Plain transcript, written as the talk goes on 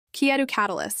Kyeru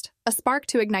Catalyst, a spark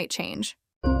to ignite change.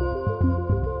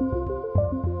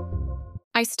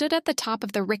 I stood at the top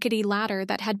of the rickety ladder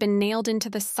that had been nailed into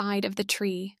the side of the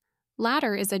tree.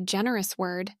 Ladder is a generous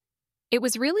word. It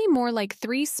was really more like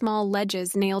 3 small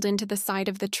ledges nailed into the side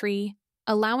of the tree,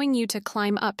 allowing you to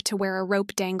climb up to where a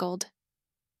rope dangled.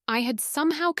 I had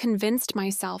somehow convinced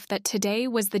myself that today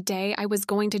was the day I was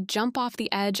going to jump off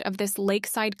the edge of this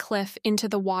lakeside cliff into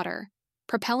the water,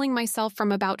 propelling myself from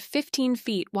about 15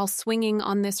 feet while swinging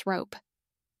on this rope.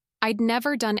 I'd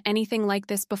never done anything like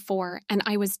this before, and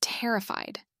I was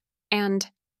terrified. And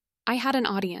I had an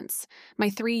audience. My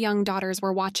 3 young daughters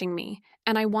were watching me,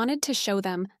 and I wanted to show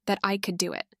them that I could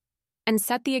do it, and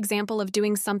set the example of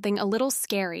doing something a little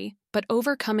scary, but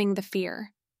overcoming the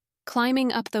fear.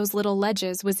 Climbing up those little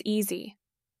ledges was easy,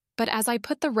 but as I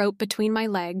put the rope between my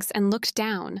legs and looked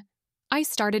down, I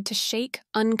started to shake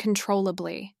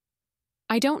uncontrollably.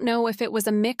 I don't know if it was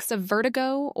a mix of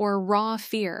vertigo or raw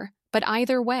fear, but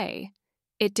either way,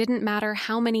 it didn't matter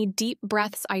how many deep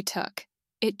breaths I took.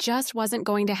 It just wasn't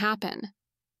going to happen.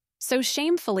 So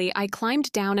shamefully, I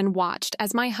climbed down and watched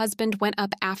as my husband went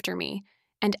up after me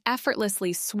and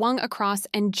effortlessly swung across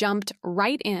and jumped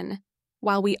right in,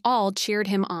 while we all cheered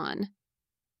him on.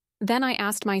 Then I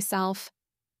asked myself,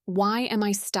 why am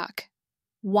I stuck?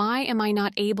 Why am I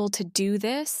not able to do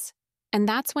this? And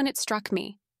that's when it struck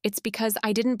me. It's because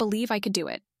I didn't believe I could do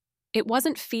it. It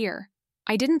wasn't fear.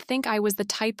 I didn't think I was the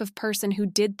type of person who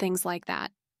did things like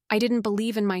that. I didn't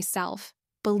believe in myself.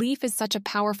 Belief is such a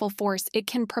powerful force. It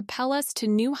can propel us to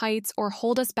new heights or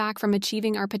hold us back from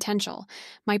achieving our potential.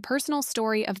 My personal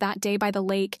story of that day by the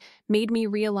lake made me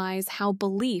realize how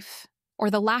belief, or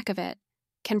the lack of it,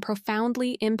 can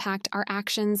profoundly impact our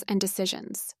actions and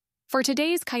decisions. For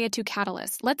today's Kyeru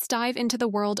Catalyst, let's dive into the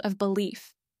world of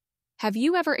belief. Have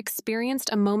you ever experienced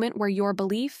a moment where your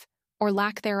belief, or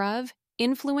lack thereof,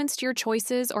 influenced your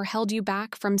choices or held you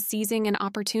back from seizing an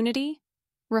opportunity?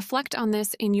 Reflect on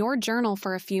this in your journal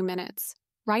for a few minutes.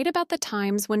 Write about the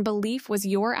times when belief was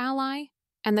your ally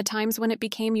and the times when it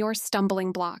became your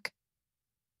stumbling block.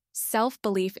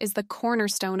 Self-belief is the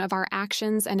cornerstone of our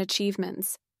actions and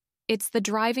achievements. It's the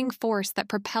driving force that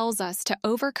propels us to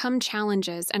overcome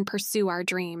challenges and pursue our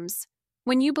dreams.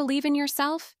 When you believe in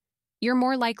yourself, you're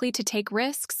more likely to take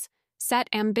risks, set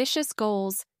ambitious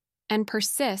goals, and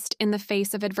persist in the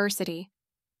face of adversity.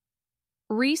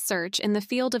 Research in the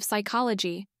field of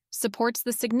psychology supports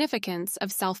the significance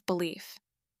of self-belief.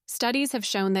 Studies have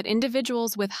shown that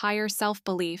individuals with higher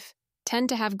self-belief tend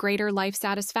to have greater life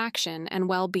satisfaction and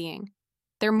well-being.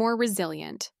 They're more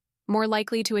resilient, more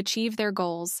likely to achieve their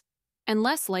goals, and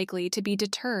less likely to be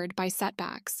deterred by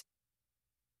setbacks.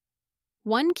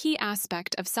 One key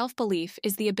aspect of self-belief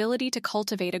is the ability to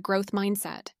cultivate a growth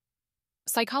mindset.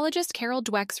 Psychologist Carol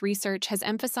Dweck's research has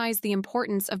emphasized the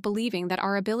importance of believing that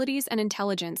our abilities and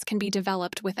intelligence can be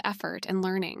developed with effort and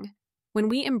learning. When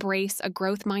we embrace a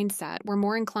growth mindset, we're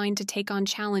more inclined to take on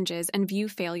challenges and view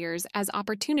failures as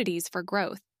opportunities for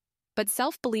growth. But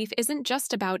self-belief isn't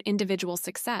just about individual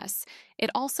success.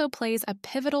 It also plays a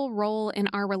pivotal role in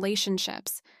our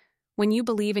relationships. When you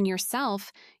believe in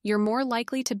yourself, you're more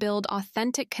likely to build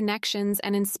authentic connections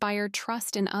and inspire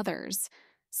trust in others.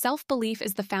 Self-belief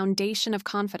is the foundation of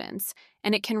confidence,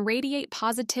 and it can radiate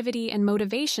positivity and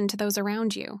motivation to those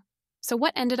around you. So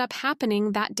what ended up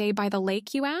happening that day by the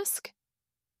lake, you ask?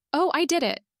 Oh, I did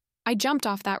it. I jumped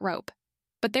off that rope.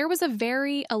 But there was a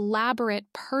very elaborate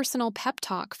personal pep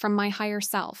talk from my higher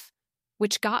self,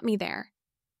 which got me there.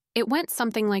 It went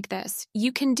something like this: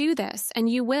 you can do this, and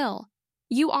you will.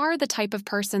 You are the type of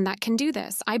person that can do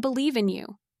this. I believe in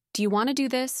you. Do you want to do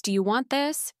this? Do you want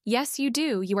this? Yes, you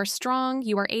do. You are strong,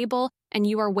 you are able, and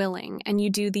you are willing, and you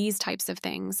do these types of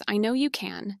things. I know you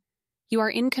can. You are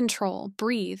in control.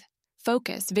 Breathe.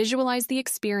 Focus. Visualize the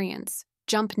experience.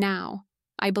 Jump now.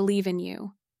 I believe in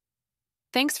you.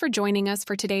 Thanks for joining us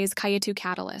for today's Kyeru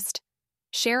Catalyst.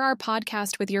 Share our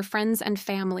podcast with your friends and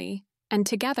family, and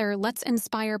together, let's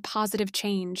inspire positive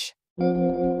change.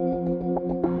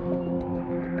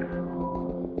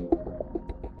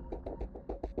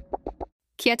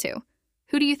 Kyeru,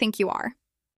 who do you think you are?